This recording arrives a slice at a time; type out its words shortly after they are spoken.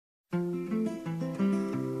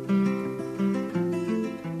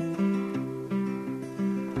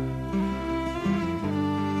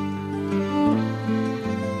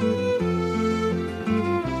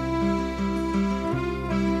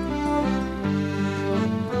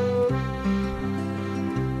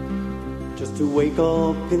to wake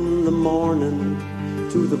up in the morning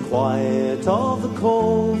to the quiet of the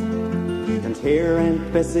cove and hear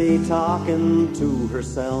Aunt Bessie talking to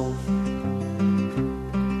herself,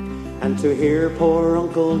 and to hear poor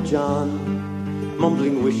Uncle John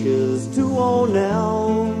mumbling wishes to old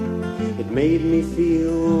Nell. It made me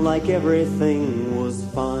feel like everything was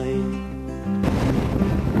fine.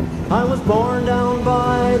 I was born down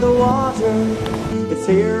by the water, it's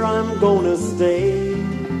here I'm gonna stay.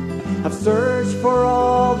 I've searched for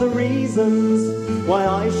all the reasons why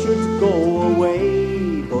I should go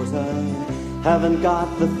away, but I haven't got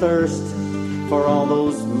the thirst for all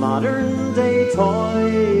those modern day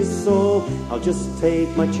toys, so I'll just take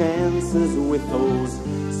my chances with those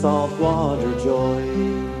saltwater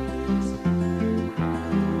joys.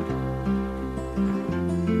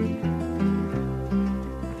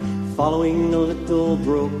 Following a little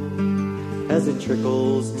brook as it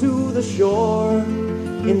trickles to the shore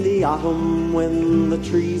in the autumn when the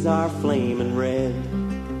trees are flaming red,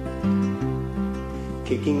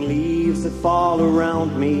 kicking leaves that fall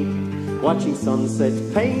around me, watching sunsets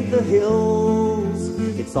paint the hills.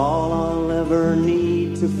 It's all I'll ever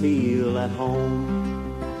need to feel at home.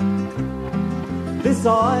 This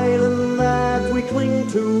island that we cling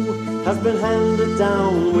to has been handed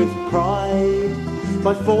down with pride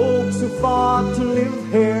by folks who fought to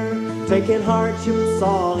live here, taking hardships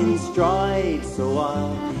all in stride. So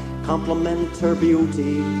I'll compliment her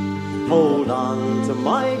beauty, hold on to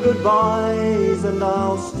my goodbyes, and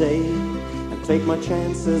I'll stay and take my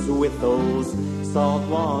chances with those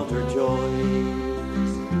saltwater joys.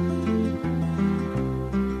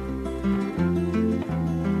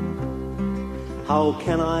 How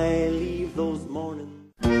can I leave those mornings?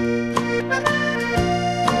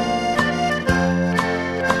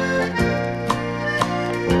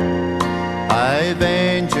 I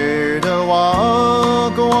ventured a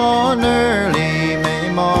walk one early May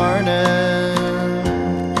morning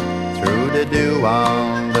through the dew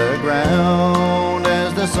on the ground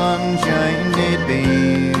as the sunshine did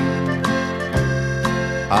beam.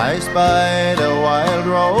 I spied a wild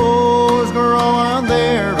rose growing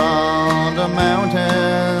there on the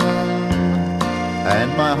mountain, and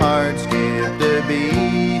my heart skipped a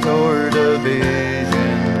beat toward the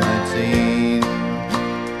vision I'd seen.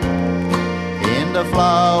 In the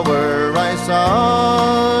flower I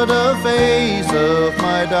saw the face of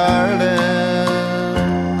my darling,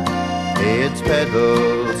 its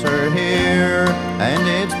petals her hair and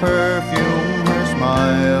its perfume her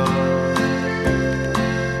smile.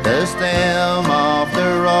 The stem of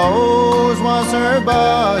the rose was her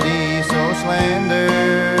body so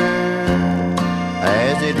slender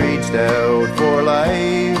as it reached out for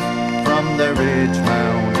life from the rich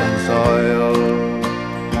mountain soil.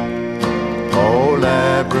 Oh,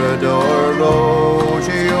 Labrador rose,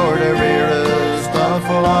 you're the rarest of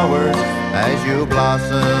flowers as you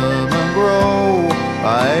blossom and grow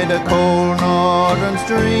by the cold northern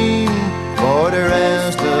stream. For the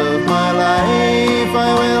rest of my life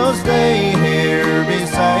I will stay here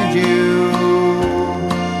beside you.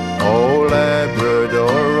 Oh,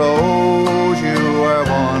 Labrador rose, you are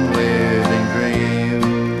one living dream.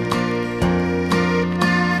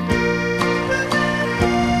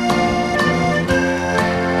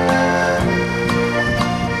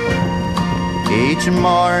 Each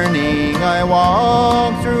morning I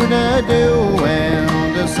walk through the dew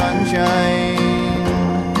and the sunshine,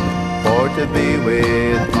 for to be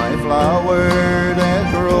with my flower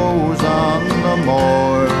that grows on the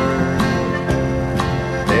moor.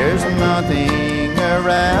 There's nothing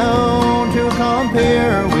around to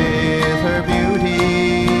compare with her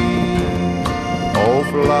beauty. Oh,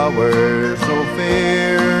 flower so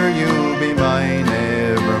fair, you'll be mine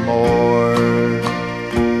evermore.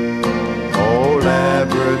 Oh,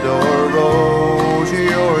 Labrador rose,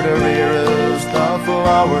 you're the rarest of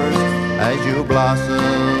flowers as you blossom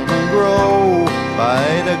and grow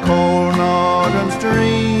by the cold northern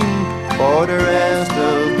stream. For the rest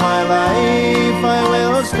of my life I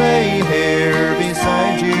will stay here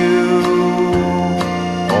beside you.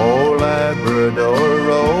 Oh, Labrador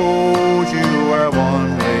rose, you are one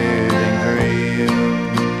living dream.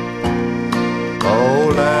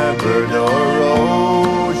 Oh, Labrador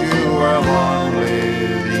rose, you are one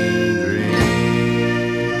living dream.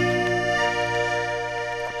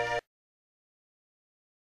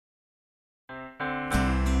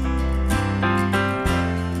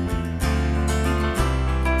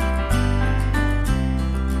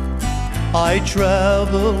 I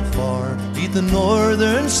traveled far, beat the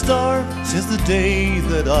northern star since the day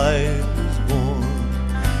that I was born.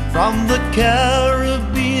 From the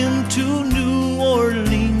Caribbean to New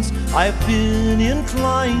Orleans, I've been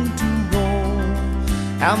inclined to roam.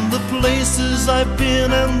 and the places I've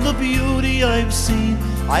been and the beauty I've seen,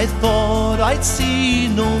 I thought I'd see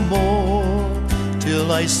no more,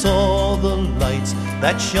 till I saw the lights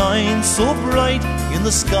that shine so bright in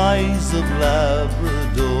the skies of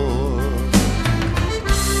Labrador.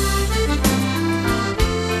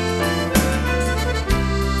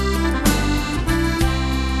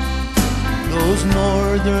 Those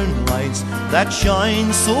northern lights that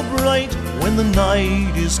shine so bright when the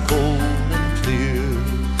night is cold and clear,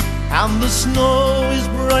 and the snow is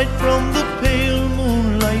bright from the pale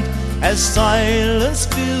moonlight as silence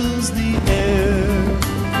fills the air.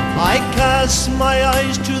 I cast my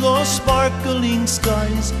eyes to those sparkling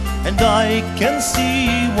skies, and I can see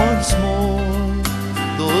once more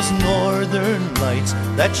those northern lights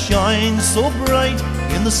that shine so bright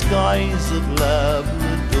in the skies of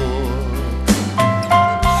Labrador.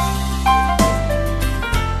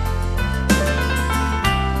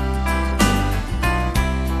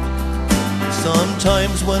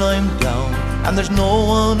 Sometimes when I'm down and there's no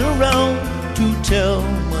one around to tell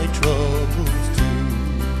my troubles to,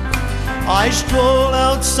 I stroll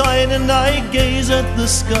outside and I gaze at the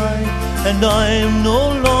sky, and I'm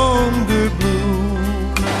no longer blue.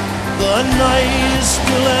 The night is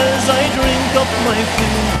still as I drink up my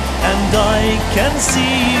fill, and I can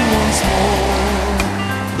see once more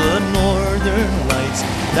the northern lights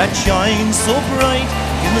that shine so bright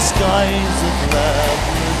in the skies of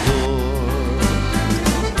Labrador.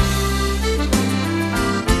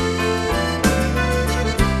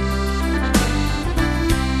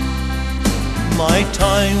 My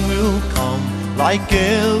time will come, like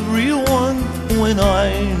everyone, when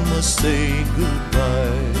I must say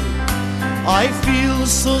goodbye. I feel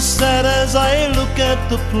so sad as I look at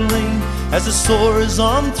the plane as it soars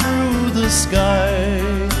on through the sky,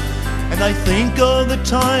 and I think of the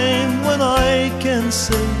time when I can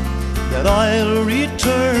say that I'll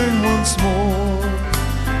return once more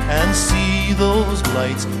and see those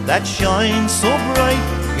lights that shine so bright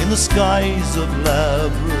in the skies of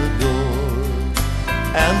Labrador.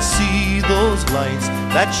 And see those lights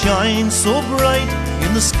that shine so bright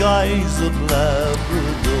in the skies of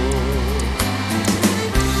Labrador.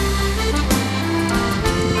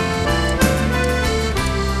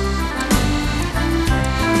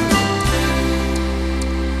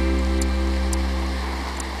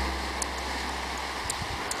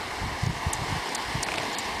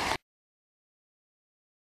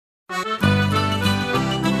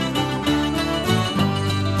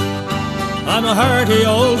 I'm a hearty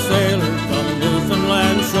old sailor from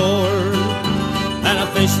Newfoundland shore, and I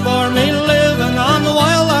fish for me living on the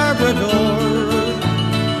wild Labrador.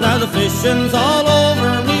 Now the fishing's all over,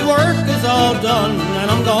 me work is all done,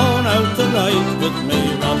 and I'm going out tonight with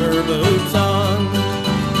me rubber boots on.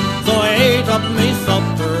 So I ate up me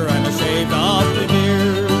supper and I shaved off the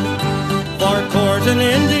beard. For courting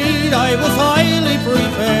indeed I was highly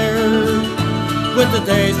prepared. With the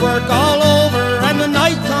day's work all over and the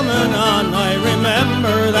night coming on, I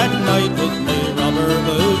remember that night with me rubber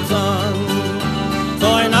boots on.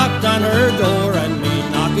 So I knocked on her door and me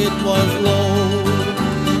knock it was low,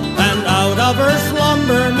 and out of her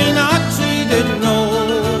slumber me knock she didn't know.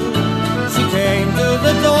 She came to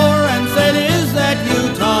the door and said, "Is that you,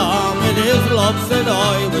 Tom?" "It is, love," said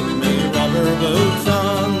I, with me rubber boots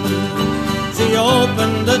on. She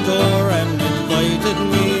opened the door and invited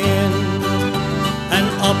me in, and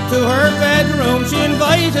up to her bedroom she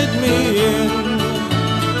invited me in.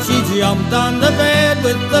 She jumped on the bed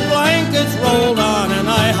with the blankets rolled on, and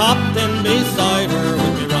I hopped in beside her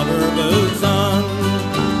with me rubber boots on.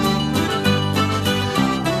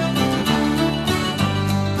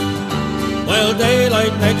 Well,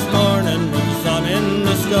 daylight next morning with the sun in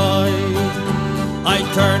the sky, I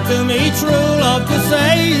turned to me true love to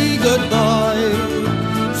say goodbye.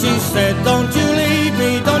 She said, "Don't you leave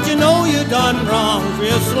me, don't you know you done wrong, for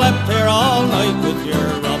you slept here all night with your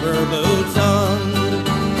rubber boots on."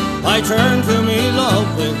 I turned to me love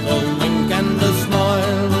with a wink and a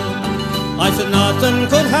smile. I said nothing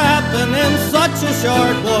could happen in such a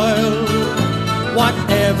short while.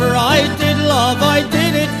 Whatever I did, love, I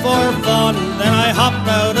did it for fun. Then I hopped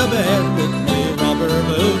out of bed with me rubber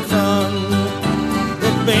boots on.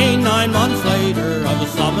 It being 9 months later, I was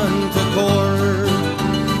summoned to court.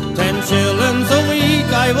 10 shillings a week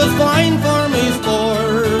I was fined for me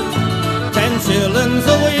sport. 10 shillings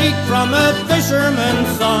a week from a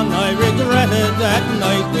fisherman's son. I regretted that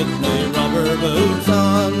night with me rubber boots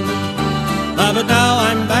on. But now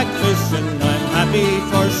I'm back fishing, I'm happy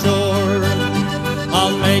for sure.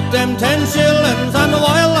 I'll make them 10 shillings on the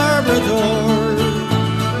wild Labrador.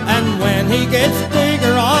 And when he gets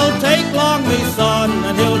bigger I'll take long me son,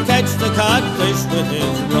 and he'll catch the codfish with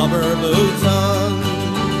his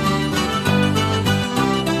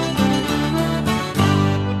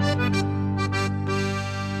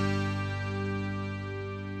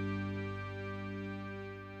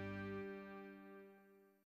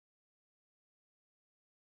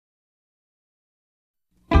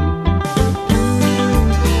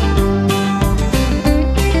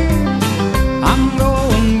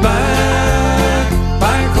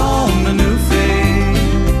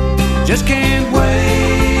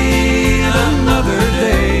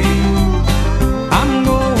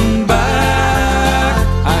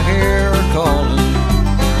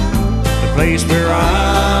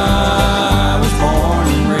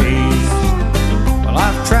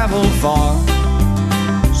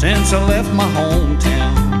since I left my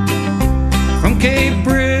hometown. From Cape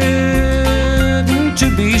Breton to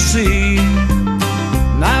BC,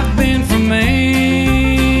 and I've been from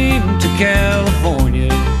Maine to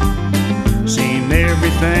California, seen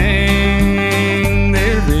everything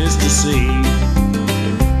there is to see.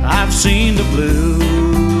 I've seen the blue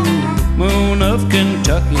moon of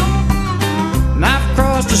Kentucky, and I've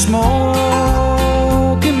crossed the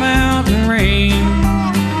Smoky Mountain range.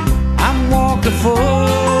 I've walked the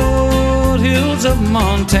foothills of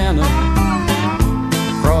Montana,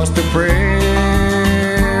 across the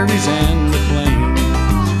prairies and the plains.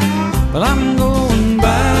 But I'm going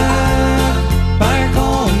back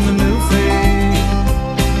on the new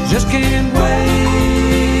faith. Just can't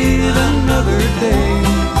wait another day.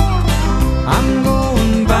 I'm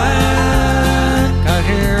going back, I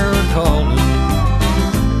hear her calling,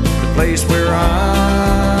 the place where I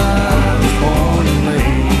was born and raised.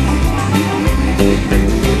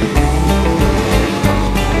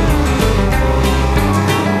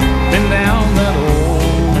 Been down that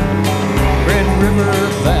old Red River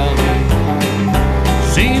Valley,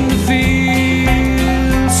 seen the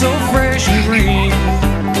fields so fresh and green.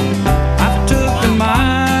 I've took the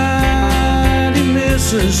mighty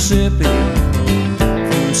Mississippi,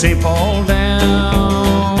 St. Paul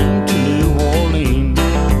down to New Orleans,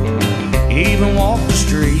 even walked the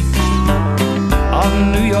streets of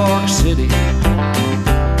New York City,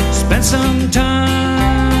 spent some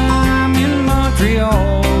time in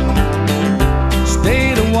Montreal,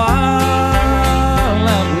 stayed a while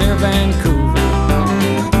out near Vancouver,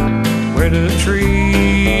 where the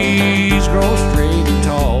trees grow straight and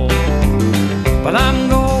tall. But I'm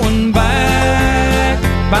going back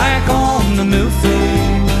on the new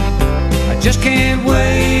faith. Just can't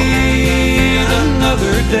wait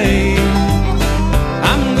another day.